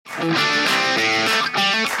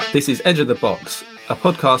This is Edge of the Box, a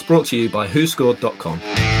podcast brought to you by WhoScored.com.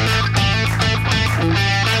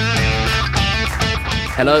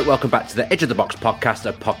 Hello, welcome back to the Edge of the Box podcast,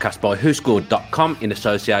 a podcast by WhoScored.com in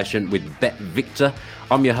association with BetVictor.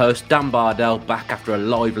 I'm your host, Dan Bardell, back after a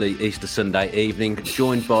lively Easter Sunday evening,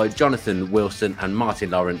 joined by Jonathan Wilson and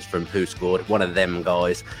Martin Lawrence from WhoScored, one of them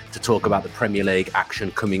guys, to talk about the Premier League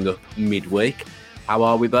action coming up midweek. How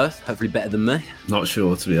are we both? Hopefully better than me. Not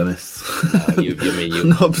sure, to be honest. You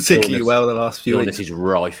not particularly well the last few weeks. Illness is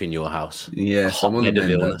rife in your house. Yes, I'm on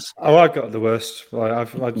the illness. Oh, I've got the worst. I'm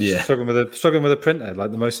struggling with a printer,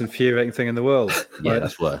 like the most infuriating thing in the world. Yeah,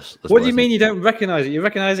 that's worse. What do you mean you don't recognise it? You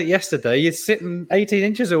recognised it yesterday. You're sitting 18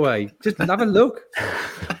 inches away. Just have a look.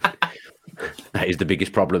 That is the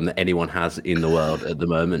biggest problem that anyone has in the world at the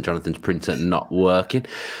moment. Jonathan's printer not working.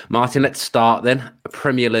 Martin, let's start then. A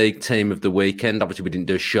Premier League team of the weekend. Obviously, we didn't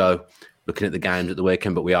do a show looking at the games at the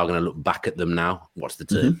weekend, but we are going to look back at them now. What's the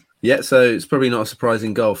team? Mm-hmm. Yeah, so it's probably not a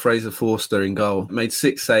surprising goal. Fraser Forster in goal. Made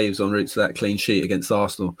 6 saves en route to that clean sheet against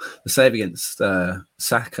Arsenal. The save against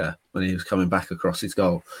Saka when he was coming back across his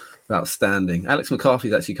goal. Outstanding. Alex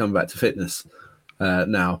McCarthy's actually coming back to fitness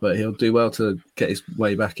now, but he'll do well to get his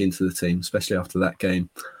way back into the team, especially after that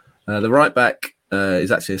game. The right back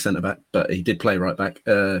is actually a centre back, but he did play right back.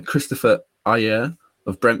 Christopher Ayer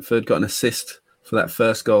of Brentford got an assist for that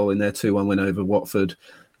first goal in their 2-1 win over Watford.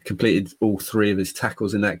 Completed all 3 of his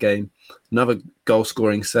tackles in that game. Another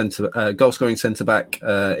goal-scoring centre back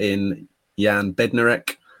in Jan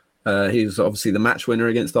Bednarek. He was obviously the match winner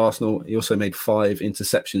against Arsenal. He also made 5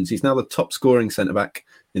 interceptions. He's now the top scoring centre back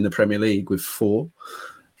in the Premier League with 4.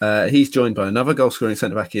 He's joined by another goal-scoring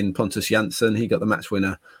centre-back in Pontus Jansson. He got the match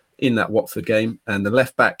winner in that Watford game. And the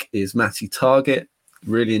left-back is Matty Targett,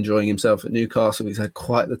 really enjoying himself at Newcastle. He's had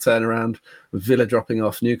quite the turnaround with Villa dropping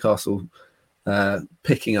off, Newcastle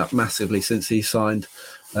picking up massively since he signed.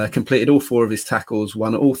 Completed all 4 of his tackles,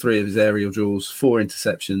 won all 3 of his aerial duels, 4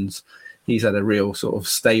 interceptions. He's had a real sort of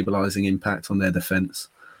stabilising impact on their defence.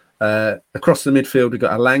 Across the midfield, we've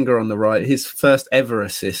got Alanga on the right. His first ever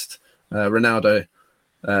assist. Ronaldo,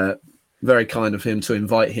 very kind of him to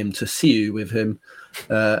invite him to see you with him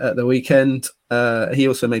at the weekend. He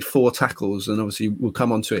also made 4 tackles, and obviously we'll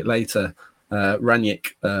come on to it later.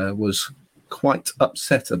 Ranić was quite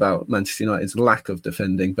upset about Manchester United's lack of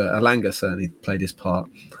defending, but Alanga certainly played his part.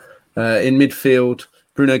 In midfield,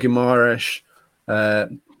 Bruno Guimaraes,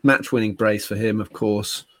 match-winning brace for him, of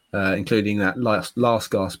course. Including that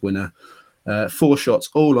last gasp winner. 4 shots,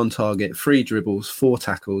 all on target, 3 dribbles, 4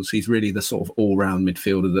 tackles. He's really the sort of all-round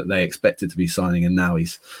midfielder that they expected to be signing, and now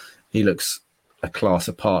he looks a class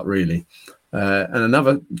apart, really. And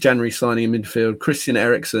another January signing in midfield, Christian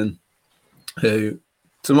Eriksen, who,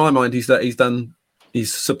 to my mind,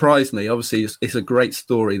 he's surprised me. Obviously, it's a great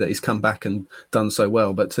story that he's come back and done so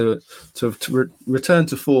well, but to return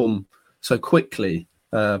to form so quickly.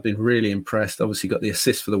 I've been really impressed. Obviously got the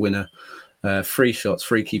assist for the winner. 3 shots,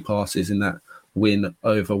 3 key passes in that win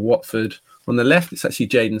over Watford. On the left, it's actually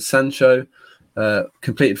Jadon Sancho.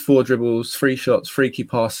 Completed 4 dribbles, 3 shots, 3 key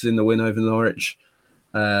passes in the win over Norwich.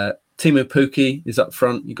 Timo Pukki is up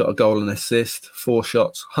front. He got a goal and assist, 4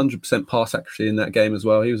 shots, 100% pass accuracy in that game as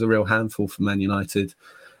well. He was a real handful for Man United.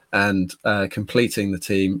 And completing the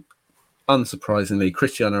team, unsurprisingly,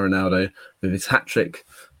 Cristiano Ronaldo with his hat-trick,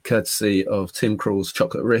 courtesy of Tim Krul's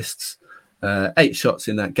chocolate wrists. 8 shots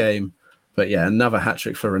in that game. But yeah, another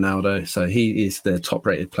hat-trick for Ronaldo. So he is the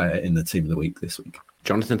top-rated player in the team of the week this week.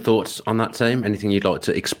 Jonathan, thoughts on that team? Anything you'd like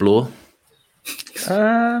to explore?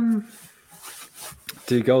 Do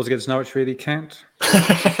goals against Norwich really count?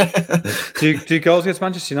 do goals against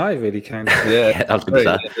Manchester United really count? Yeah, I was going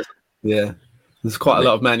to say. Yeah. There's quite a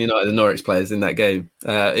lot of Man United and Norwich players in that game,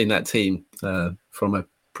 in that team, from a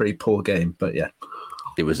pretty poor game. But yeah.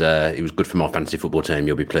 It was good for my fantasy football team.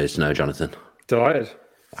 You'll be pleased to know, Jonathan. Delighted.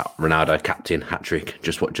 Ronaldo, captain, hat-trick,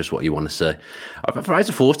 just what you want to see.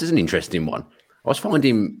 Fraser Forster is an interesting one. I was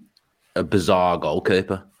finding him a bizarre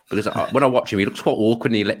goalkeeper because when I watch him, he looks quite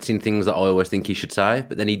awkward and he lets in things that I always think he should save.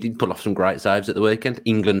 But then he did pull off some great saves at the weekend.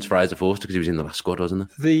 England's Fraser Forster because he was in the last squad,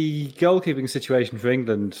 wasn't he? The goalkeeping situation for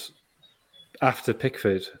England after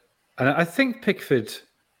Pickford, and I think Pickford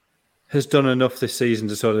has done enough this season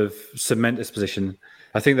to sort of cement his position.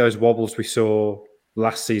 I think those wobbles we saw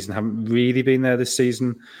last season haven't really been there this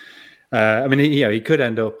season. I mean, he could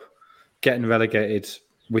end up getting relegated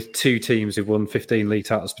with 2 teams who've won 15 league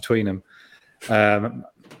titles between them,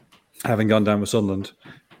 having gone down with Sunderland.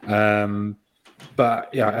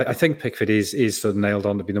 But yeah, I think Pickford is sort of nailed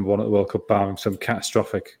on to be number 1 at the World Cup, barring some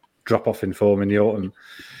catastrophic drop-off in form in the autumn.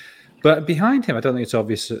 But behind him, I don't think it's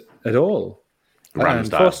obvious at all.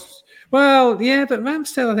 Ramsdale. Well, yeah, but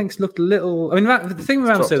Ramsdale I think looked a little. I mean, the thing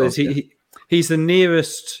with Ramsdale is he's the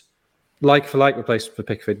nearest like-for-like replacement for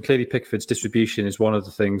Pickford. Clearly, Pickford's distribution is one of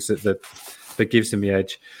the things that gives him the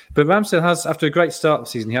edge. But Ramsdale has, after a great start of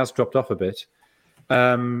the season, he has dropped off a bit.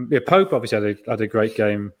 Pope obviously had a great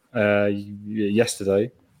game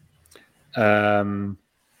yesterday.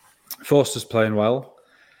 Forster's playing well.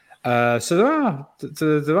 So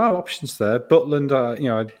there are options there.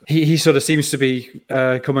 Butland, he sort of seems to be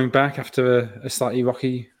coming back after a slightly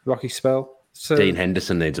rocky spell. So, Dean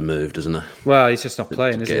Henderson needs a move, doesn't he? Well, he's just not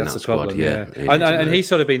playing, is he? That's the problem. Yeah. And he's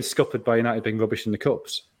sort of been scuppered by United being rubbish in the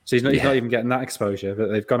cups. So he's not even getting that exposure. But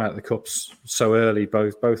they've gone out of the cups so early,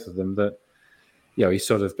 both of them, that he's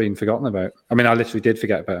sort of been forgotten about. I mean, I literally did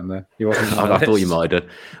forget about him there. He wasn't. I thought you might have.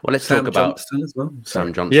 Well, let's talk about Johnston as well.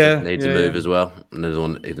 Sam Johnson needs a move as well. Another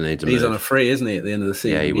one needs a move. He's on a free, isn't he, at the end of the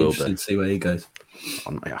season? Yeah, he will be. To see where he goes.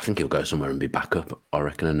 I think he'll go somewhere and be back up. I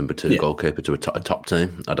reckon a number 2 goalkeeper to a top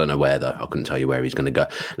team. I don't know where though. I couldn't tell you where he's going to go.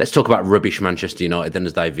 Let's talk about rubbish Manchester United then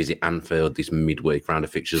as they visit Anfield this midweek round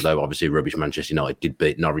of fixtures. Though obviously rubbish Manchester United did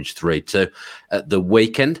beat Norwich 3-2 at the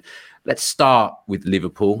weekend. Let's start with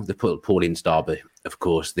Liverpool, the Pauline derby, of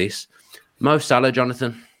course. This Mo Salah,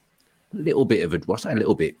 Jonathan, a little bit.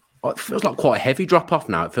 It feels like quite a heavy drop off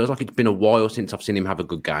now. It feels like it's been a while since I've seen him have a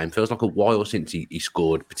good game. It feels like a while since he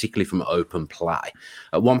scored, particularly from open play.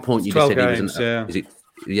 At one point, you just said games, he was.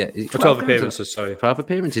 Is it 12 appearances? Sorry, 12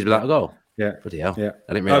 appearances without a goal. Yeah, bloody hell. Yeah,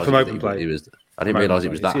 I didn't realise from open play. I didn't realise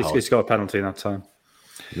it was that high. He's got a penalty in that time.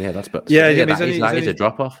 Yeah, that's. That is a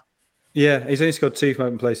drop off. Yeah, he's only scored 2 from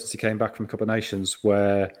open play since he came back from Cup of Nations,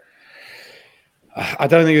 where I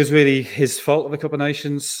don't think it was really his fault of the Cup of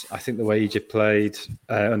Nations. I think the way Egypt played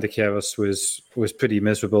under Queiroz was pretty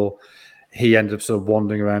miserable. He ended up sort of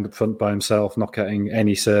wandering around up front by himself, not getting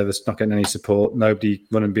any service, not getting any support, nobody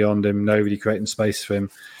running beyond him, nobody creating space for him.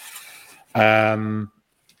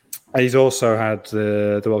 He's also had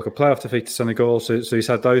the World Cup playoff defeat to Senegal, so he's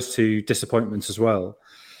had those 2 disappointments as well.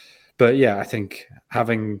 But yeah, I think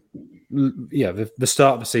having the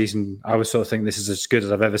start of the season, I was sort of thinking this is as good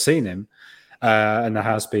as I've ever seen him. And there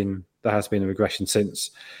has been a regression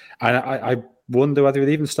since, and I wonder whether he'll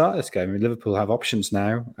even start this game. I mean, Liverpool have options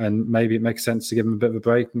now, and maybe it makes sense to give him a bit of a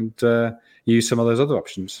break and use some of those other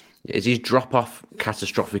options. Is his drop off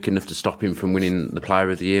catastrophic enough to stop him from winning the Player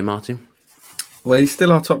of the Year, Martin? Well, he's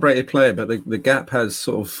still our top-rated player, but the gap has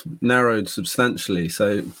sort of narrowed substantially.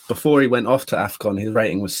 So before he went off to AFCON, his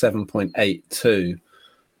rating was 7.82.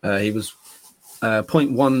 He was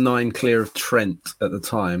 0.19 clear of Trent at the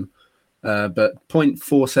time. But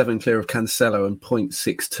 0.47 clear of Cancelo and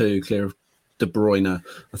 0.62 clear of De Bruyne.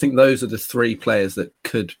 I think those are the 3 players that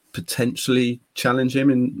could potentially challenge him,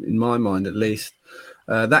 in my mind at least.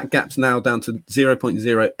 That gap's now down to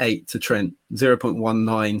 0.08 to Trent,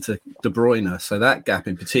 0.19 to De Bruyne. So that gap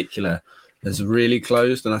in particular has really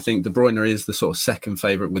closed. And I think De Bruyne is the sort of second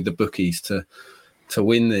favourite with the bookies to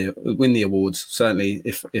win the awards. Certainly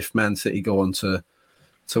if Man City go on to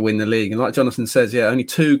win the league. And like Jonathan says, only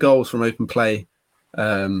 2 goals from open play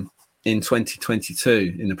in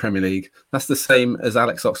 2022 in the Premier League. That's the same as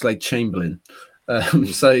Alex Oxlade-Chamberlain.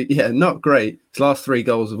 Not great. His last 3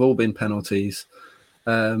 goals have all been penalties.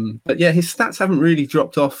 But his stats haven't really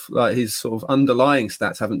dropped off. Like his sort of underlying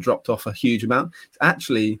stats haven't dropped off a huge amount. It's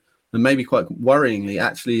actually, and maybe quite worryingly,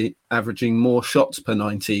 actually averaging more shots per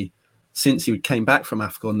 90 since he came back from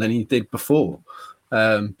AFCON than he did before.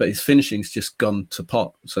 But his finishing's just gone to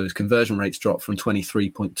pot. So his conversion rates dropped from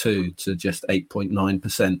 23.2 to just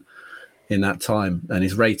 8.9% in that time. And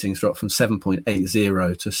his ratings dropped from 7.80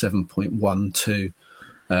 to 7.12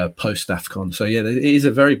 post AFCON. So it is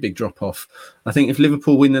a very big drop off. I think if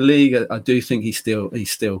Liverpool win the league, I do think he still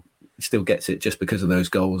gets it just because of those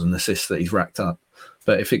goals and assists that he's racked up.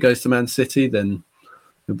 But if it goes to Man City, then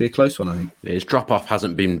it'll be a close one, I think. His drop-off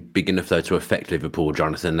hasn't been big enough, though, to affect Liverpool,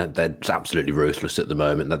 Jonathan. They're absolutely ruthless at the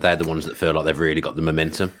moment. They're the ones that feel like they've really got the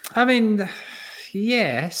momentum. I mean,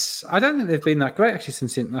 yes. I don't think they've been that great, actually,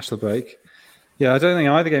 since the international break. Yeah, I don't think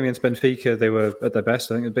either game against Benfica, they were at their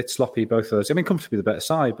best. I think a bit sloppy, both of those. I mean, comfortably the better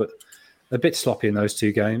side, but a bit sloppy in those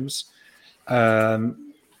 2 games.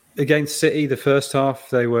 Against City, the first half,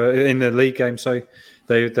 they were in the league game, so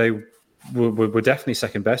they were definitely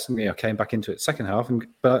second best and came back into it second half.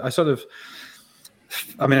 But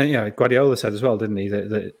Guardiola said as well, didn't he,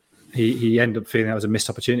 that he ended up feeling that was a missed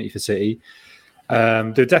opportunity for City.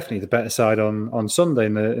 They're definitely the better side on Sunday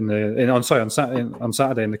on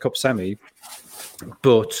Saturday in the Cup semi,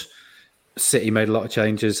 but City made a lot of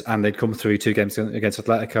changes and they'd come through 2 games against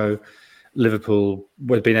Atletico. Liverpool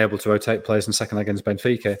had been able to rotate players in the second leg against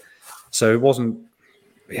Benfica, so it wasn't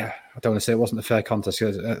I don't want to say it wasn't a fair contest.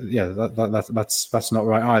 That's not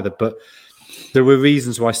right either. But there were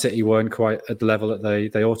reasons why City weren't quite at the level that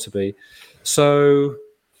they ought to be. So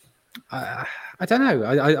I don't know.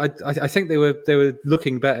 I think they were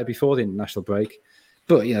looking better before the international break.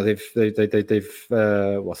 But they've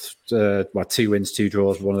 2 wins, 2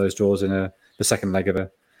 draws. One of those draws in the second leg of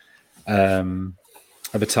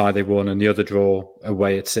a tie they won, and the other draw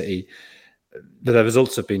away at City. The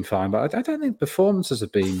results have been fine, but I don't think performances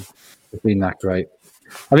have been that great.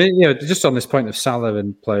 I mean, just on this point of Salah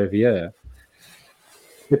and Player of the Year,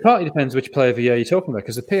 it partly depends which Player of the Year you're talking about,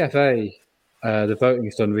 because the PFA, the voting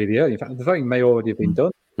is done really early. In fact, the voting may already have been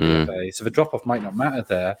done. PFA, so the drop-off might not matter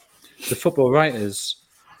there. The Football Writers,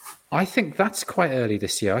 I think that's quite early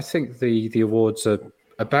this year. I think the awards are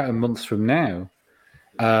about a month from now.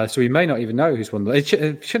 So we may not even know who's won the league.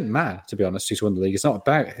 It shouldn't matter, to be honest, who's won the league. It's not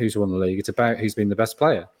about who's won the league. It's about who's been the best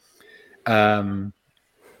player.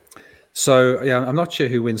 So, I'm not sure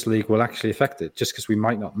who wins the league will actually affect it, just because we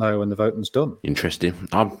might not know when the voting's done. Interesting.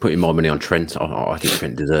 I'm putting more money on Trent. I think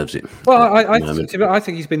Trent deserves it. Well, I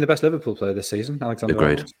think he's been the best Liverpool player this season, Alexander.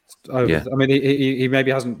 Agreed. Yeah. I mean, he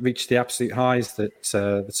maybe hasn't reached the absolute highs that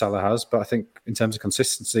Salah has, but I think in terms of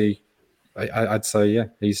consistency, I'd say,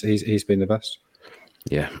 he's been the best.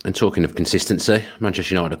 Yeah, and talking of consistency,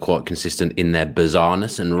 Manchester United are quite consistent in their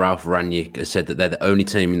bizarreness, and Ralph Rangnick has said that they're the only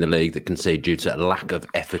team in the league that concede due to a lack of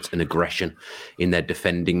effort and aggression in their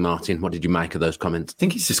defending. Martin, what did you make of those comments? I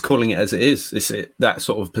think he's just calling it as it is. That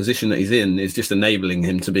sort of position that he's in is just enabling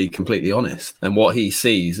him to be completely honest, and what he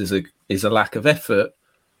sees is a lack of effort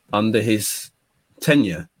under his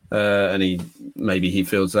tenure, and he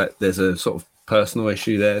feels that there's a sort of personal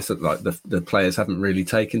issue there, so like the players haven't really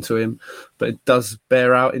taken to him, but it does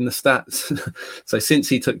bear out in the stats. So since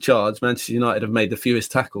he took charge, Manchester United have made the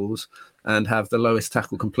fewest tackles and have the lowest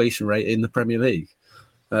tackle completion rate in the Premier League,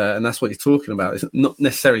 and that's what he's talking about. It's not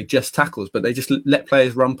necessarily just tackles, but they just let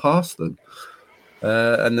players run past them,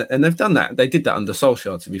 and they've done that. They did that under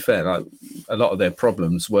Solskjaer, to be fair. Like, a lot of their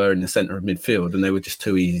problems were in the centre of midfield, and they were just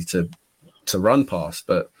too easy to run past,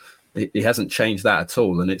 but he hasn't changed that at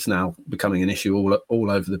all, and it's now becoming an issue all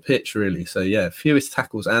over the pitch, really. So fewest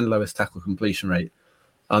tackles and lowest tackle completion rate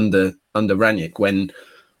under Rangnick when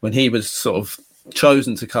he was sort of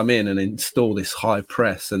chosen to come in and install this high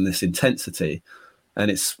press and this intensity, and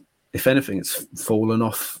if anything, it's fallen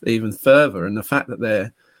off even further. And the fact that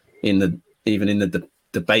they're even in the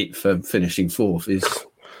debate for finishing fourth is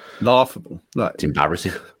laughable. Like, it's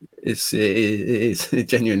embarrassing. It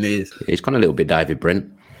genuinely is. It's kind of a little bit David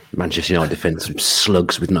Brent. Manchester United defence, some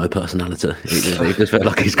slugs with no personality. It just felt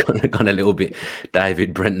like he's gone a little bit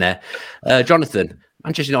David Brent there. Jonathan,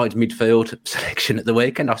 Manchester United's midfield selection at the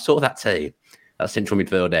weekend. I saw that team, that central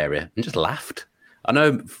midfield area, and just laughed. I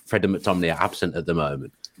know Fred and McTominay are absent at the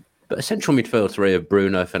moment, but a central midfield three of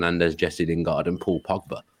Bruno Fernandes, Jesse Lingard, and Paul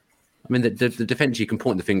Pogba. I mean, the defence, you can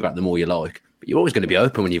point the finger at them all you like, but you're always going to be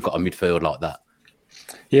open when you've got a midfield like that.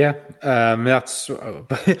 Yeah,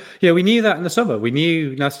 we knew that in the summer. We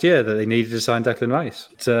knew last year that they needed to sign Declan Rice.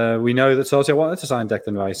 We know that Solskjaer wanted to sign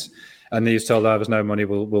Declan Rice, and he was told, "There was no money.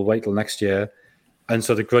 We'll wait till next year," and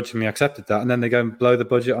sort of grudgingly accepted that. And then they go and blow the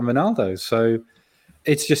budget on Ronaldo. So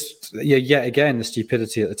it's just yet again the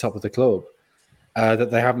stupidity at the top of the club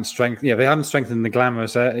that they haven't strengthened. They haven't strengthened the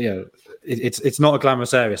glamorous area. It's not a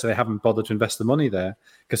glamorous area, so they haven't bothered to invest the money there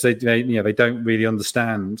because they don't really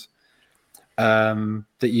understand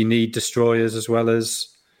that you need destroyers as well as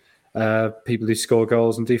people who score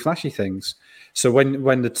goals and do flashy things. So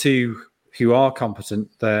when the two who are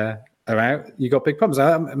competent there are out, you got big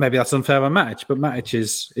problems. Maybe that's unfair on Matic, but Matic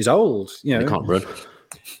is old. He can't run.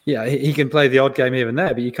 Yeah, he can play the odd game here and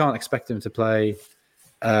there, but you can't expect him to play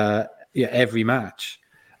every match.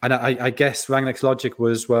 And I guess Rangnick's logic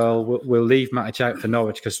was, well, we'll leave Matic out for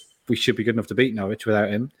Norwich because we should be good enough to beat Norwich without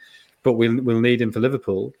him, but we'll need him for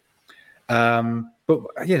Liverpool. But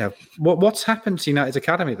what's happened to United's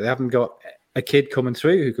academy? They haven't got a kid coming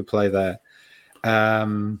through who could play there.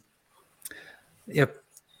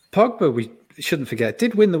 Pogba, we shouldn't forget,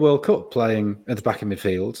 did win the World Cup playing at the back of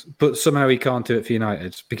midfield, but somehow he can't do it for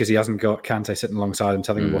United because he hasn't got Kante sitting alongside him,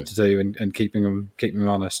 telling him what to do and keeping him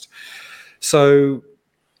honest. So,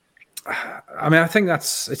 I mean, I think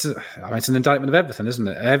it's an indictment of everything, isn't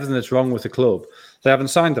it? Everything that's wrong with the club. They haven't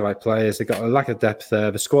signed the right players. They've got a lack of depth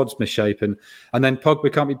there. The squad's misshapen. And then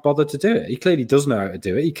Pogba can't be bothered to do it. He clearly does know how to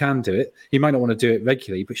do it. He can do it. He might not want to do it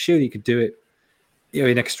regularly, but surely he could do it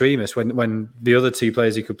in extremis when the other two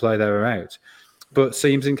players he could play there are out. but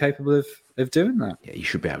seems incapable of doing that. Yeah, you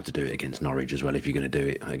should be able to do it against Norwich as well if you're going to do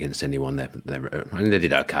it against anyone. I mean, they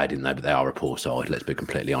did okay, didn't they? But they are a poor side. Let's be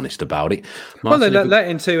completely honest about it. Well, they let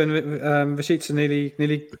in 2, and Rashica nearly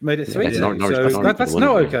made it 3. That's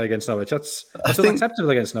not okay against Norwich. That's unacceptable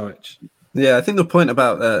against Norwich. Yeah, I think the point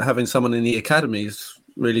about having someone in the academy is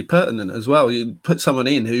really pertinent as well. You put someone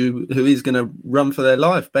in who is going to run for their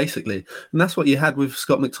life, basically, and that's what you had with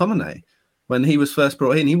Scott McTominay when he was first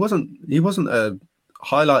brought in. He wasn't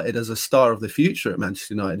highlighted as a star of the future at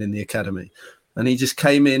Manchester United in the academy, and he just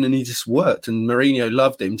came in and he just worked. And Mourinho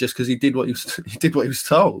loved him just because he did what he was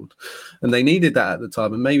told, and they needed that at the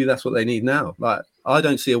time. And maybe that's what they need now. Like, I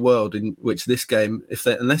don't see a world in which this game,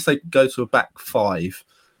 unless they go to a back 5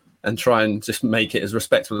 and try and just make it as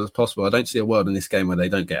respectable as possible, I don't see a world in this game where they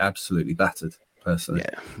don't get absolutely battered. Personally,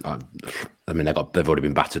 yeah, I mean they've already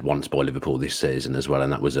been battered once by Liverpool this season as well,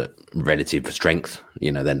 and that was at relative strength.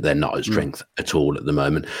 You know, they're not at strength at all at the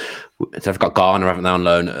moment. So they've got Garner, haven't they, on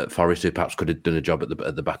loan at Forest, who perhaps could have done a job at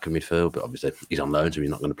the back of midfield, but obviously he's on loan, so he's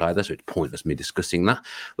not going to play there. So it's pointless me discussing that.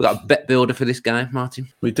 We've got a bet builder for this game,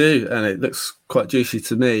 Martin. We do, and it looks quite juicy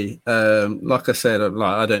to me. Like I said,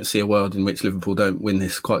 I don't see a world in which Liverpool don't win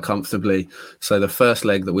this quite comfortably. So the first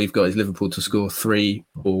leg that we've got is Liverpool to score 3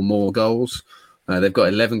 or more goals. They've got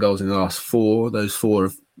 11 goals in the last 4. Those 4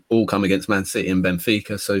 have all come against Man City and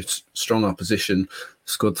Benfica, so strong opposition.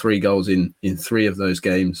 Scored 3 goals in 3 of those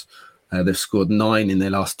games. They've scored 9 in their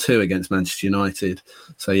last 2 against Manchester United.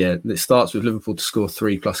 So, yeah, it starts with Liverpool to score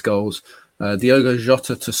 3+ goals. Diogo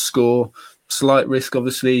Jota to score. Slight risk,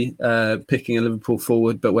 obviously, picking a Liverpool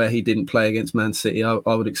forward, but where he didn't play against Man City, I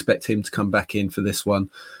would expect him to come back in for this one.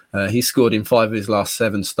 He scored in 5 of his last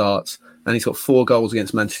 7 starts, and he's got 4 goals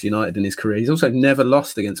against Manchester United in his career. He's also never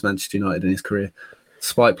lost against Manchester United in his career,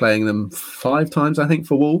 despite playing them 5 times, I think,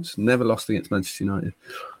 for Wolves. Never lost against Manchester United.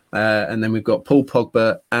 And then we've got Paul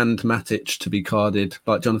Pogba and Matic to be carded.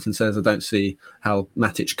 Like Jonathan says, I don't see how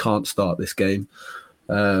Matic can't start this game.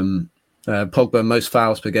 Pogba, most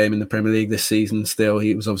fouls per game in the Premier League this season still.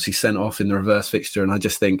 He was obviously sent off in the reverse fixture, and I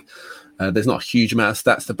just think there's not a huge amount of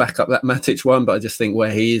stats to back up that Matic one, but I just think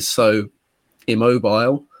where he is so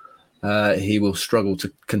immobile, he will struggle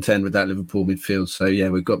to contend with that Liverpool midfield. So, yeah,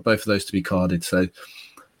 we've got both of those to be carded. So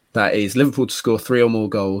that is Liverpool to score 3 or more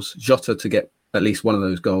goals, Jota to get at least one of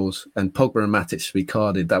those goals, and Pogba and Matic to be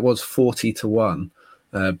carded. That was 40-1.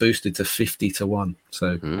 Boosted to 50-1.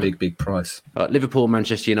 So big price. Liverpool,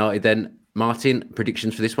 Manchester United then. Martin,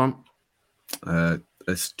 predictions for this one?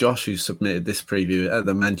 It's Josh who submitted this preview.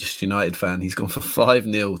 The Manchester United fan, he's gone for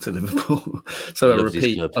 5-0 to Liverpool. So a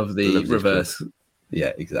repeat of the reverse.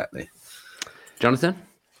 Yeah, exactly. Jonathan?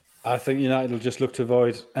 I think United will just look to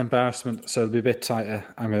avoid embarrassment, so it'll be a bit tighter.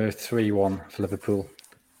 I'm going to 3-1 for Liverpool.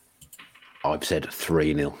 I've said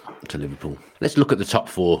 3-0 to Liverpool. Let's look at the top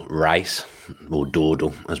 4 race, or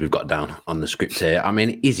dawdle, as we've got down on the script here. I mean,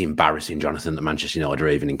 it is embarrassing, Jonathan, that Manchester United are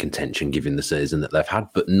even in contention given the season that they've had,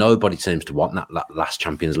 but nobody seems to want that last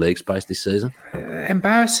Champions League space this season.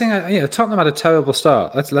 Embarrassing. Tottenham had a terrible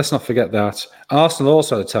start. Let's not forget that. Arsenal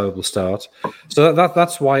also had a terrible start. So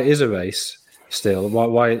that's why it is a race still,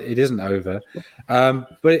 why it isn't over.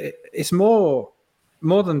 But it's more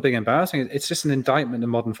than being embarrassing, it's just an indictment of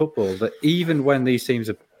modern football that even when these teams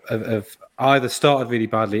have either started really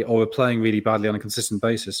badly or are playing really badly on a consistent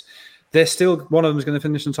basis, they're still, one of them is going to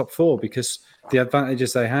finish in top 4 because the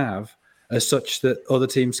advantages they have are such that other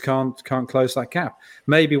teams can't close that gap.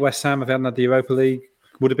 Maybe West Ham, if they hadn't had the Europa League,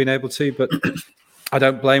 would have been able to, but I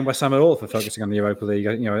don't blame West Ham at all for focusing on the Europa League.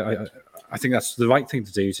 I think that's the right thing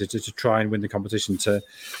to do to try and win the competition, to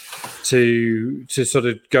sort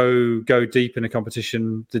of go deep in a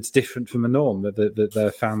competition that's different from the norm that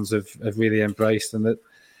their fans have really embraced and that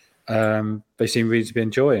they seem really to be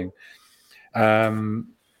enjoying. So,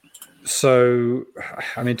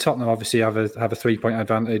 I mean, Tottenham obviously have a 3-point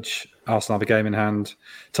advantage. Arsenal have a game in hand.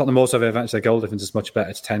 Tottenham also have an advantage. Their goal difference is much better.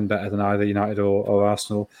 It's 10 better than either United or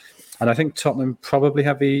Arsenal. And I think Tottenham probably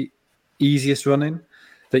have the easiest run in.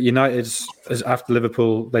 That United, after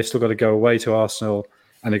Liverpool, they've still got to go away to Arsenal,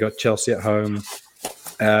 and they've got Chelsea at home.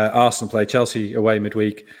 Arsenal play Chelsea away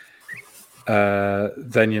midweek,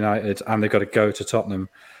 then United, and they've got to go to Tottenham.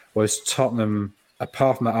 Whereas Tottenham,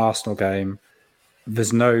 apart from the Arsenal game,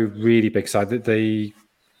 there's no really big side. And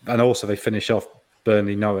also they finish off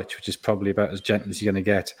Burnley-Norwich, which is probably about as gentle as you're going to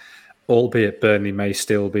get, albeit Burnley may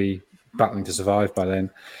still be battling to survive by then.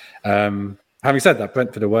 Having said that,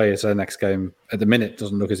 Brentford away is their next game. At the minute,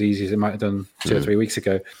 doesn't look as easy as it might have done 2 or 3 weeks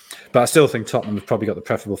ago. But I still think Tottenham have probably got the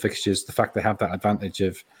preferable fixtures, the fact they have that advantage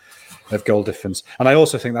of goal difference. And I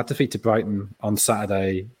also think that defeat to Brighton on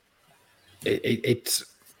Saturday, it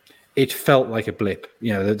it felt like a blip.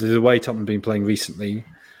 You know, the way Tottenham have been playing recently.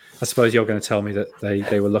 I suppose you're going to tell me that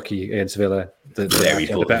they were lucky against Villa.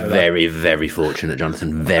 Very fortunate,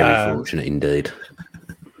 Jonathan. Very fortunate indeed.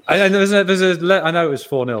 I know it was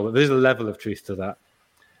 4-0, but there's a level of truth to that.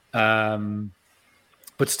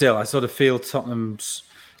 But still, I sort of feel Tottenham's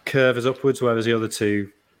curve is upwards, whereas the other two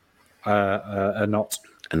are not.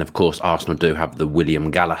 And of course, Arsenal do have the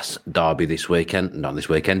William Gallas derby this week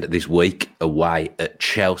away at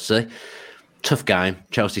Chelsea. Tough game.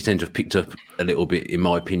 Chelsea seem to have picked up a little bit, in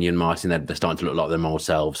my opinion, Martin. They're starting to look like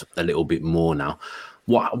themselves a little bit more now.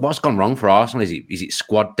 What's gone wrong for Arsenal? Is it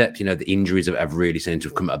squad depth? You know, the injuries have really seemed to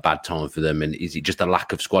have come at a bad time for them. And is it just a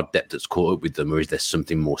lack of squad depth that's caught up with them, or is there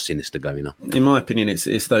something more sinister going on? In my opinion,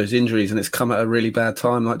 it's those injuries, and it's come at a really bad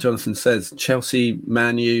time. Like Jonathan says, Chelsea,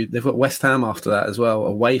 Man U, they've got West Ham after that as well,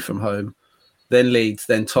 away from home, then Leeds,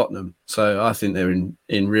 then Tottenham. So I think they're in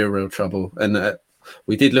real trouble. And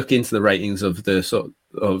we did look into the ratings of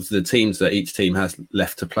the teams that each team has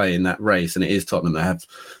left to play in that race, and it is Tottenham that have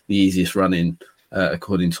the easiest run in.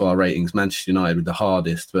 According to our ratings, Manchester United with the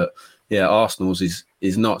hardest, but yeah, Arsenal's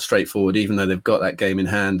is not straightforward, even though they've got that game in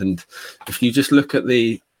hand. And if you just look at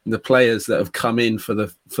the players that have come in for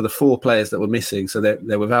the 4 players that were missing, so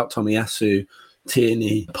they're without Tomiyasu,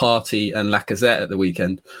 Tierney, Partey, and Lacazette at the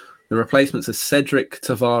weekend. The replacements are Cedric,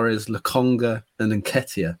 Tavares, Lokonga, and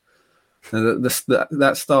Nketiah. And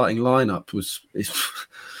that starting lineup is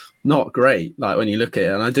not great. Like when you look at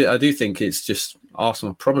it, and I do think it's just.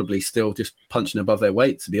 Arsenal probably still just punching above their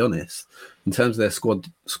weight, to be honest. In terms of their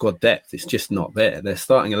squad depth, it's just not there. Their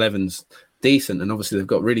starting 11's decent, and obviously they've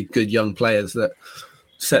got really good young players that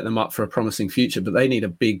set them up for a promising future, but they need a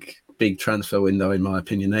big transfer window, in my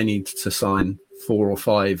opinion. They need to sign 4 or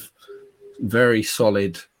 5 very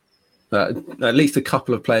solid, at least a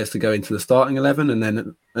couple of players to go into the starting 11, and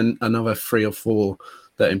then another 3 or 4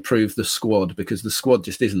 that improve the squad, because the squad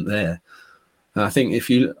just isn't there. And I think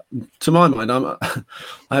to my mind, I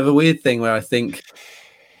have a weird thing where I think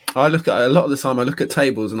I look at a lot of the time. I look at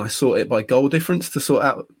tables and I sort it by goal difference to sort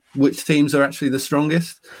out which teams are actually the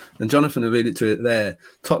strongest. And Jonathan alluded to it there.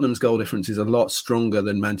 Tottenham's goal difference is a lot stronger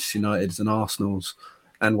than Manchester United's and Arsenal's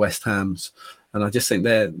and West Ham's. And I just think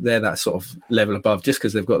they're that sort of level above, just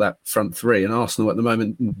because they've got that front 3. And Arsenal at the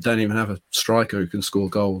moment don't even have a striker who can score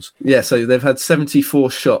goals. Yeah, so they've had 74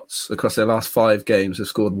 shots across their last 5 games. They've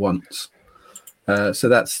scored once. So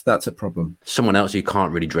that's a problem. Someone else who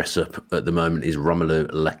can't really dress up at the moment is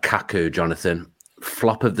Romelu Lukaku. Jonathan,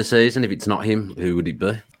 flop of the season. If it's not him, who would it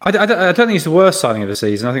be? I don't think it's the worst signing of the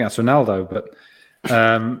season. I think that's Ronaldo. But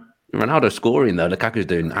Ronaldo scoring though, Lukaku's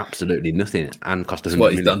doing absolutely nothing and cost us.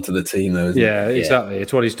 What he's done to the team, though. Isn't it? Exactly.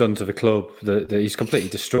 It's what he's done to the club. That he's completely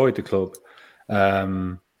destroyed the club.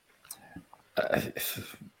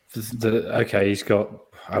 He's got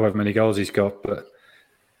however many goals he's got, but.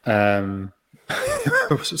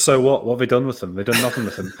 So what? What have they done with them? They've done nothing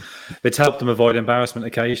with them. It's helped them avoid embarrassment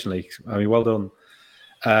occasionally. I mean, well done.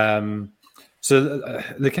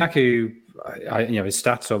 Lukaku, his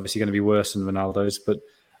stats are obviously going to be worse than Ronaldo's, but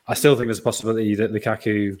I still think there's a possibility that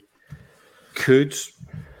Lukaku could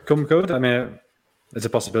come good. I mean, there's a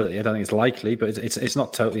possibility. I don't think it's likely, but it's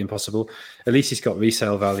not totally impossible. At least he's got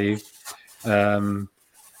resale value.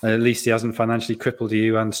 And at least he hasn't financially crippled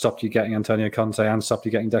you and stopped you getting Antonio Conte and stopped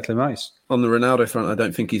you getting Declan Rice. On the Ronaldo front, I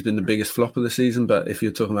don't think he's been the biggest flop of the season, but if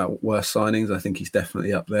you're talking about worst signings, I think he's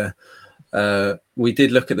definitely up there. We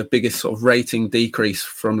did look at the biggest sort of rating decrease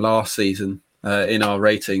from last season in our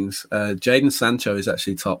ratings. Jadon Sancho is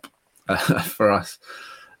actually top for us.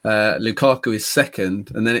 Lukaku is second,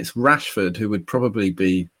 and then it's Rashford, who would probably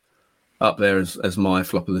be up there as my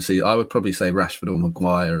flop of the season. I would probably say Rashford or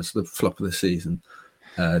Maguire as the flop of the season.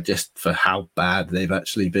 Just for how bad they've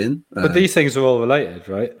actually been. But these things are all related,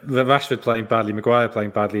 right? Rashford playing badly, Maguire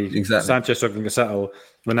playing badly, exactly. Sanchez struggling to settle,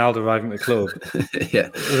 Ronaldo arriving at the club. Yeah,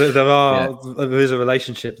 there is a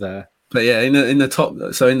relationship there. But yeah, in the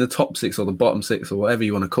top 6 or the bottom 6 or whatever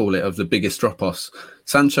you want to call it of the biggest drop-offs,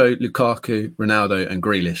 Sancho, Lukaku, Ronaldo, and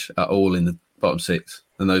Grealish are all in the bottom 6,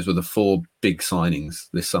 and those were the 4 big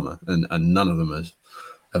signings this summer, and none of them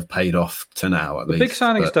have paid off to now, at least. Big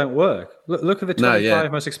signings don't work. Look at the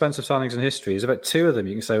 25 most expensive signings in history. There's about 2 of them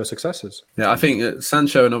you can say were successes. Yeah, I think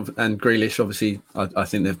Sancho and Grealish, obviously, I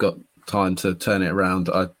think they've got time to turn it around.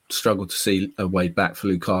 I struggle to see a way back for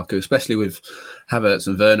Lukaku, especially with Havertz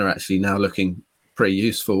and Werner actually now looking pretty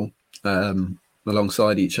useful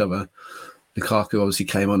alongside each other. Lukaku obviously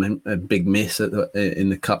came on a big miss in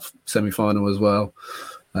the cup semi-final as well.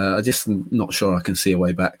 I'm just not sure I can see a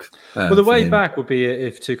way back. Well, the way back would be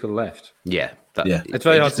if Tuchel left. Yeah. It's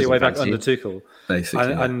very hard to see a way back under Tuchel.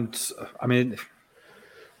 Basically. And I mean,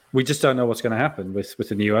 we just don't know what's going to happen with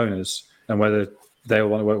the new owners and whether they'll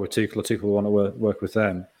want to work with Tuchel or Tuchel will want to work with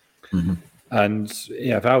them. Mm-hmm. And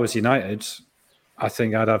yeah, if I was United, I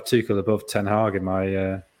think I'd have Tuchel above Ten Hag in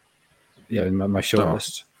my my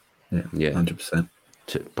shortlist. Yeah, 100%.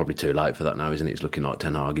 Probably too late for that now, isn't it? It's looking like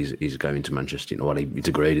Ten Hag is going to Manchester. Well, it's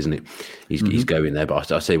agreed, isn't it? He's going there.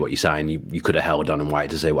 But I see what you're saying. You could have held on and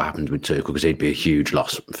waited to see what happens with Tuchel, because he'd be a huge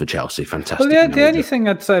loss for Chelsea. Fantastic. Well, the only thing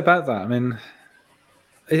I'd say about that, I mean,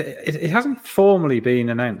 it hasn't formally been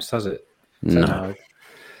announced, has it? No. Ten Hag.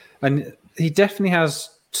 And he definitely has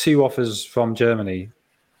 2 offers from Germany.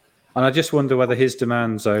 And I just wonder whether his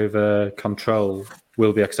demands over control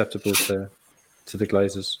will be acceptable to the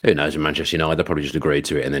Glazers. Who knows? In Manchester United, they'll probably just agree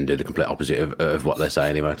to it and then do the complete opposite of what they say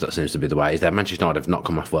anyway. That seems to be the way. Is that Manchester United have not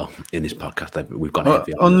come off well in this podcast? We've got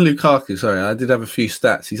on Lukaku. Sorry, I did have a few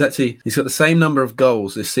stats. He's got the same number of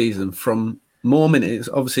goals this season from more minutes.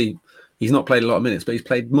 Obviously, he's not played a lot of minutes, but he's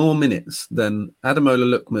played more minutes than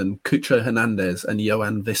Ademola Lookman, Cucho Hernandez, and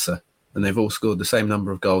Johan Visser, and they've all scored the same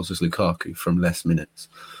number of goals as Lukaku from less minutes.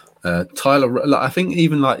 Tyler, I think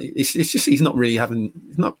even it's just he's not really having.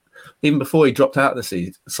 He's not. Even before he dropped out of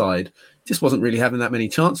the side, just wasn't really having that many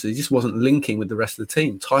chances. He just wasn't linking with the rest of the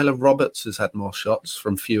team. Tyler Roberts has had more shots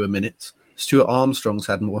from fewer minutes. Stuart Armstrong's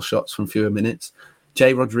had more shots from fewer minutes.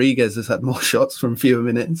 Jay Rodriguez has had more shots from fewer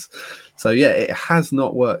minutes. So, yeah, it has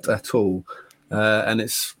not worked at all. And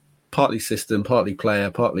it's partly system, partly player,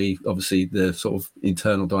 partly, obviously, the sort of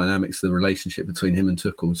internal dynamics, the relationship between him and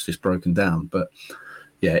Tuchel is just broken down. But,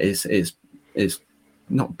 yeah, it's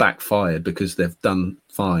not backfired because they've done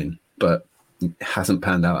fine, but it hasn't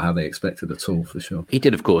panned out how they expected at all, for sure. He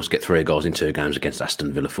did, of course, get 3 goals in 2 games against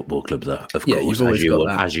Aston Villa Football Club, though. Of yeah, course,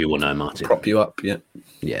 as you will know, Martin. Prop you up, yeah.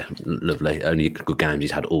 Yeah, lovely. Only good games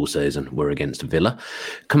he's had all season were against Villa.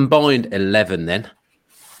 Combined 11 then.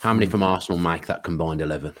 How many from Arsenal make that combined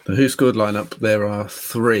 11? The Who Scored lineup, there are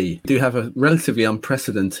 3. We do have a relatively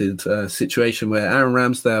unprecedented situation where Aaron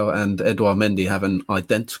Ramsdale and Edouard Mendy have an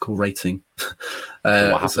identical rating.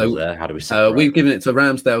 What happens there? How do we separate? We've given it to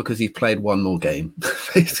Ramsdale because he's played one more game.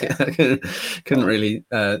 Couldn't really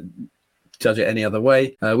judge it any other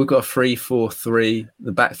way. We've got a 3-4-3.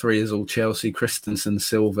 The back 3 is all Chelsea: Christensen,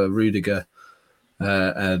 Silva, Rudiger.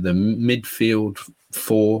 The midfield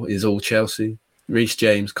 4 is all Chelsea: Reece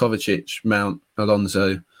James, Kovacic, Mount,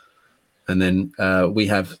 Alonso. And then we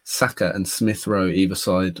have Saka and Smith Rowe either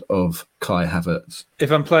side of Kai Havertz.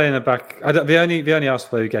 If I'm playing a back, the only Arsenal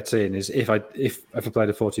player who gets in is if I played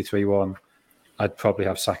a 4-2-3-1, I'd probably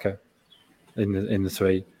have Saka in the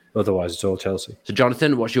 3. Otherwise, it's all Chelsea. So,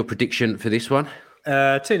 Jonathan, what's your prediction for this one?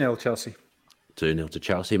 2-0 Chelsea. 2-0 to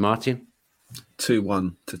Chelsea. Martin?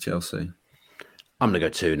 2-1 to Chelsea. I'm going to go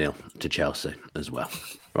 2-0 to Chelsea as well.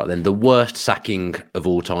 Right then, the worst sacking of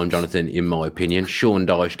all time, Jonathan, in my opinion. Sean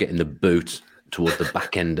Dyche getting the boot towards the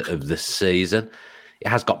back end of the season. It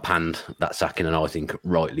has got panned, that sacking, and I think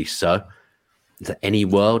rightly so. Is there any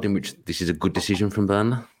world in which this is a good decision from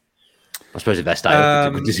Burnley? I suppose if they stay up,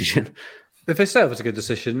 it's a good decision. If they stay up, it's a good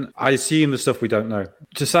decision. I assume the stuff we don't know.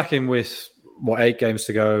 To sack him with, 8 games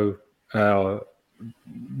to go,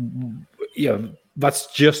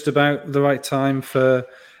 that's just about the right time for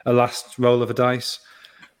a last roll of a dice.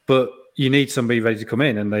 But you need somebody ready to come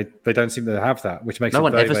in, and they don't seem to have that, which makes no it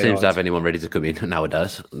one very, ever very seems odd. to have anyone ready to come in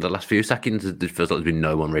nowadays. The last few sackings, it feels like there's been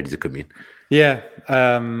no one ready to come in. Yeah,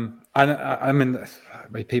 and I mean,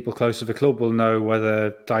 people close to the club will know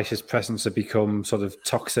whether Dyche's presence had become sort of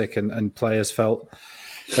toxic, and players felt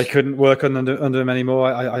they couldn't work under him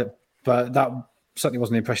anymore. But that certainly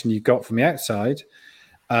wasn't the impression you got from the outside.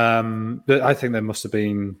 But I think there must have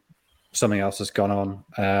been something else that's gone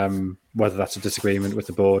on, whether that's a disagreement with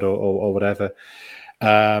the board or whatever.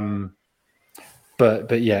 But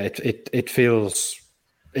yeah, it feels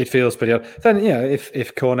pretty odd. Then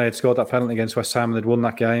if Cornet had scored that penalty against West Ham and they'd won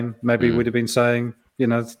that game, maybe we'd have been saying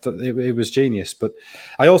that it was genius. But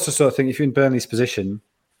I also sort of think if you're in Burnley's position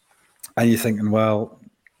and you're thinking, well,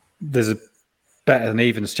 there's a better than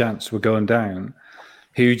evens chance we're going down,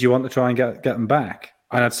 who do you want to try and get them back?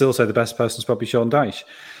 And I'd still say the best person's probably Sean Dyche.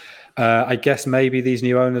 I guess maybe these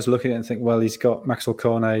new owners look at it and think, well, he's got Maxwell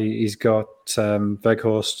Cornet, he's got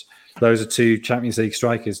Weghorst. Those are 2 Champions League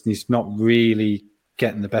strikers, and he's not really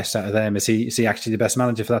getting the best out of them. Is he actually the best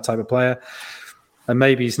manager for that type of player? And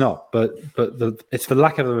maybe he's not, but it's the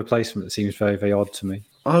lack of a replacement that seems very, very odd to me.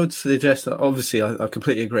 I would suggest that, obviously, I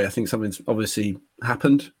completely agree. I think something's obviously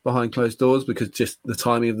happened behind closed doors because just the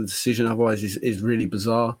timing of the decision otherwise is really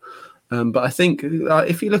bizarre. But I think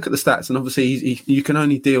if you look at the stats, and obviously you can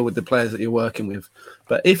only deal with the players that you're working with.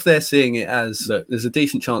 But if they're seeing it as, look, there's a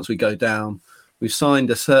decent chance we go down, We've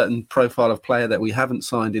signed a certain profile of player that we haven't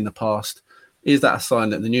signed in the past. Is that a sign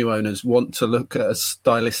that the new owners want to look at a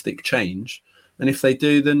stylistic change? And if they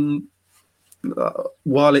do, then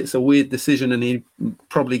while it's a weird decision and he'd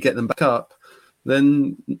probably get them back up,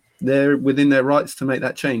 then they're within their rights to make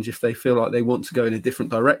that change if they feel like they want to go in a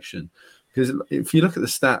different direction. Because if you look at the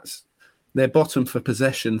stats, they're bottom for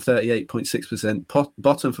possession, 38.6%,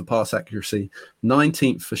 bottom for pass accuracy,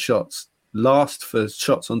 19th for shots, last for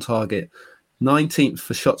shots on target, 19th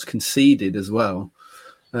for shots conceded as well.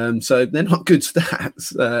 So they're not good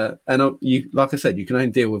stats. And you, like I said, you can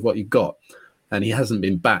only deal with what you've got. And he hasn't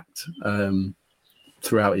been backed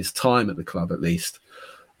throughout his time at the club, at least.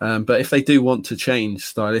 But if they do want to change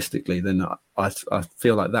stylistically, then I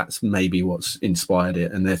feel like that's maybe what's inspired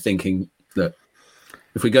it. And they're thinking that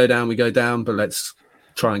if we go down, we go down, but let's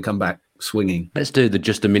try and come back swinging. Let's do the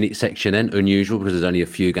just a minute section then. Unusual because there's only a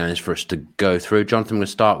few games for us to go through. Jonathan, I'm going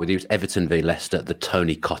to start with you. It's Everton v Leicester, the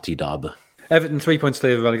Tony Cottee derby. Everton 3 points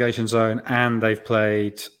clear of the relegation zone, and they've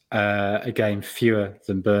played a game fewer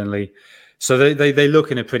than Burnley. So they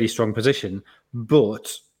look in a pretty strong position,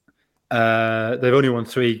 but they've only won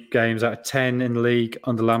 3 games out of 10 in the league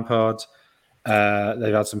under Lampard.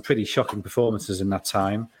 They've had some pretty shocking performances in that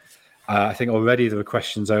time. I think already there were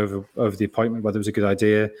questions over the appointment, whether it was a good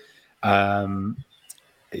idea. I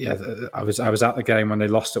was at the game when they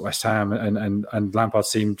lost at West Ham, and Lampard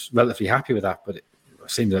seemed relatively happy with that, but it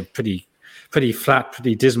seemed a pretty flat,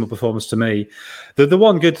 pretty dismal performance to me. The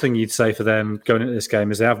one good thing you'd say for them going into this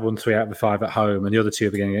game is they have won 3 out of the 5 at home, and the other 2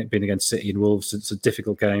 have been against City and Wolves. It's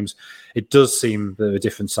difficult games. It does seem they're a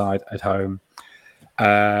different side at home.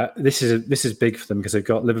 This is big for them because they've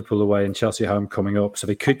got Liverpool away and Chelsea at home coming up, so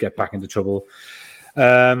they could get back into trouble.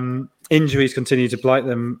 Injuries continue to blight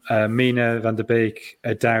them. Mina, Van der Beek,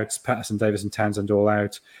 Doubts, Patterson, Davis and Townsend all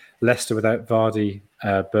out. Leicester without Vardy,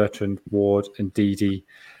 Bertrand, Ward and Didi.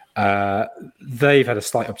 They've had a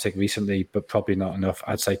slight uptick recently, but probably not enough.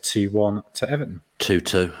 I'd say 2-1 to Everton.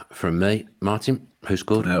 2-2 from me. Martin, who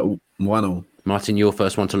scored? 1-1. Martin, your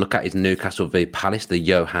first one to look at is Newcastle v Palace, the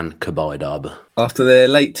Johan Cabaye derby. After their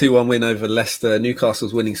late 2-1 win over Leicester,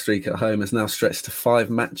 Newcastle's winning streak at home has now stretched to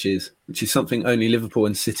 5 matches, which is something only Liverpool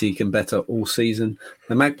and City can better all season.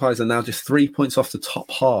 The Magpies are now just 3 points off the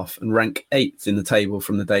top half and rank 8th in the table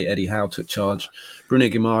from the day Eddie Howe took charge. Bruno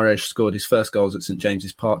Guimaraes scored his first goals at St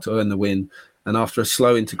James's Park to earn the win, and after a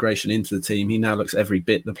slow integration into the team, he now looks every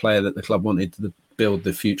bit the player that the club wanted to build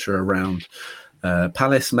the future around.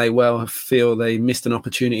 Palace may well feel they missed an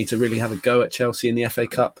opportunity to really have a go at Chelsea in the FA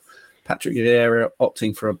Cup. Patrick Vieira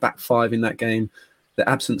opting for a back 5 in that game. The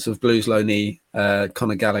absence of Blues loanee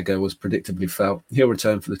Conor Gallagher was predictably felt. He'll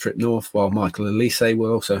return for the trip north, while Michael Elise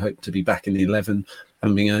will also hope to be back in the 11,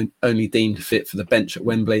 having been only deemed fit for the bench at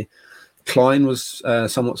Wembley. Klein was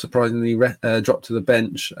somewhat surprisingly dropped to the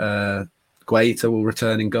bench. Guaita will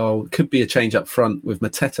return in goal. Could be a change up front, with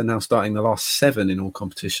Mateta now starting the last 7 in all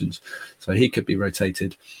competitions, so he could be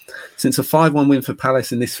rotated. Since a 5-1 win for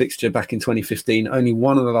Palace in this fixture back in 2015, only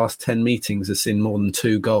one of the last 10 meetings has seen more than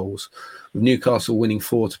 2 goals, with Newcastle winning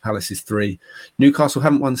 4 to Palace's 3. Newcastle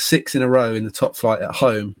haven't won 6 in a row in the top flight at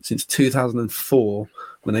home since 2004,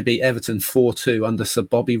 when they beat Everton 4-2 under Sir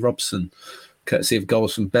Bobby Robson, courtesy of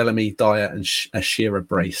goals from Bellamy, Dyer and Shearer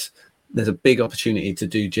Brace. There's a big opportunity to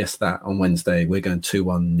do just that on Wednesday. We're going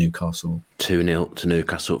 2-1 Newcastle. 2-0 to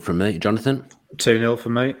Newcastle from me. Jonathan? 2-0 for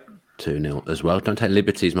me. 2-0 as well. Don't take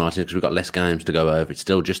liberties, Martin, because we've got less games to go over. It's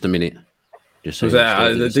still just a minute. Just so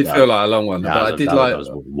it did feel like a long one, but I did like. That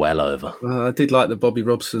was well over. I did like the Bobby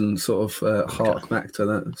Robson sort of hark back to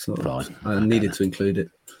that. Sort of, I needed to include it.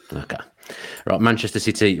 Okay. Right, Manchester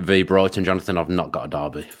City v Brighton. Jonathan, I've not got a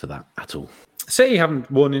derby for that at all. City haven't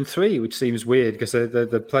won in 3, which seems weird because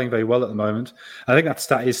they're playing very well at the moment. I think that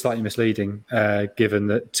stat is slightly misleading, given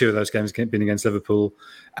that 2 of those games have been against Liverpool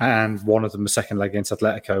and one of them the second leg against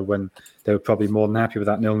Atletico, when they were probably more than happy with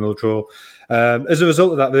that 0-0 draw. As a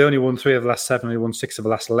result of that, they only won 3 of the last 7, they won 6 of the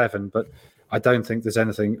last 11, but I don't think there's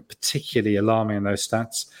anything particularly alarming in those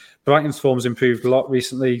stats. Brighton's form's improved a lot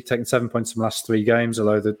recently, taking 7 points from the last 3 games,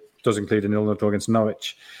 although that does include a 0-0 draw against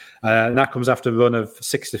Norwich. And that comes after a run of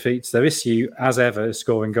 6 defeats. Their issue, as ever, is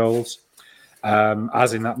scoring goals,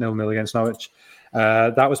 as in that 0-0 against Norwich.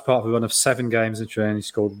 That was part of a run of 7 games in which he only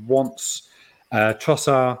scored once.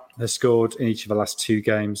 Trossard has scored in each of the last 2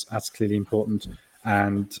 games. That's clearly important.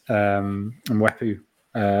 And Mwepu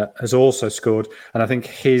has also scored. And I think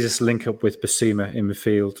his link up with Basuma in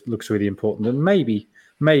midfield looks really important. And maybe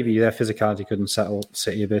their physicality couldn't settle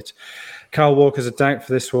City a bit. Kyle Walker's a doubt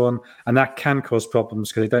for this one, and that can cause problems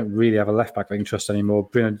because they don't really have a left-back they can trust anymore.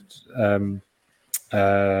 Bruno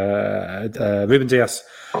Ruben Dias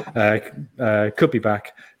could be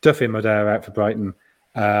back. Duffy and Modera out for Brighton.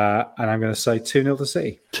 And I'm going to say 2-0 to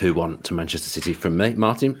City. 2-1 to Manchester City from me.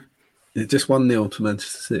 Martin? Just 1-0 to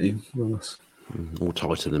Manchester City. Ross. All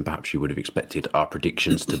tighter than perhaps you would have expected our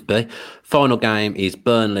predictions to be. Final game is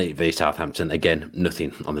Burnley v Southampton. Again,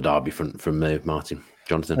 nothing on the derby front from me, Martin.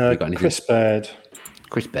 Jonathan, have you got anything?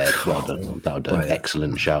 Chris Baird, well done. That'll do.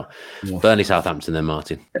 Excellent show. Yeah. Burnley, Southampton, then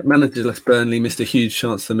Martin. Managerless Burnley missed a huge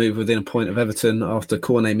chance to move within a point of Everton after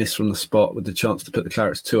Cornet missed from the spot with the chance to put the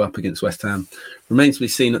Clarets 2 up against West Ham. Remains to be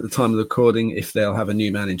seen at the time of the recording if they'll have a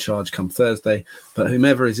new man in charge come Thursday, but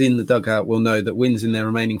whomever is in the dugout will know that wins in their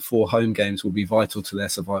remaining 4 home games will be vital to their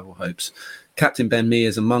survival hopes. Captain Ben Mee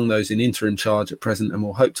is among those in interim charge at present and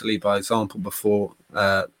will hope to lead by example before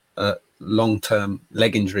long-term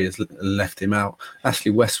leg injury has left him out.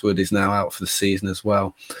 Ashley Westwood is now out for the season as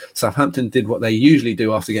well. Southampton did what they usually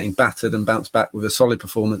do after getting battered and bounced back with a solid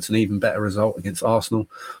performance and even better result against Arsenal.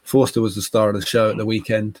 Forster was the star of the show at the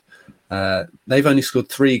weekend. They've only scored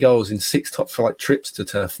 3 goals in 6 top-flight trips to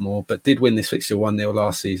Turf Moor, but did win this fixture 1-0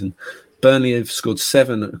 last season. Burnley have scored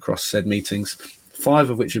 7 across said meetings,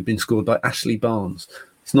 5 of which have been scored by Ashley Barnes.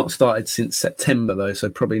 It's not started since September, though, so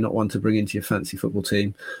probably not one to bring into your fancy football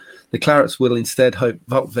team. The Clarets will instead hope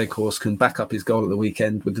Wout Weghorst can back up his goal at the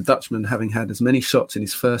weekend, with the Dutchman having had as many shots in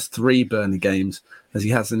his first 3 Burnley games as he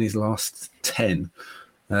has in his last 10.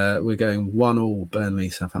 We're going 1-1 Burnley,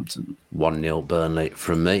 Southampton. 1-0 Burnley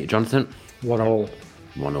from me. Jonathan? 1-1.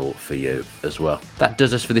 1-0 for you as well. That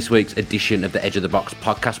does us for this week's edition of the Edge of the Box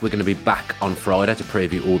podcast. We're going to be back on Friday to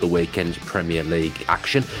preview all the weekend's Premier League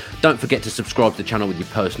action. Don't forget to subscribe to the channel with your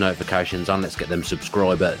post notifications on. Let's get them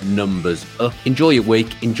subscriber numbers up. Enjoy your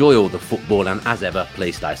week, enjoy all the football, and as ever,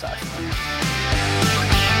 please stay safe.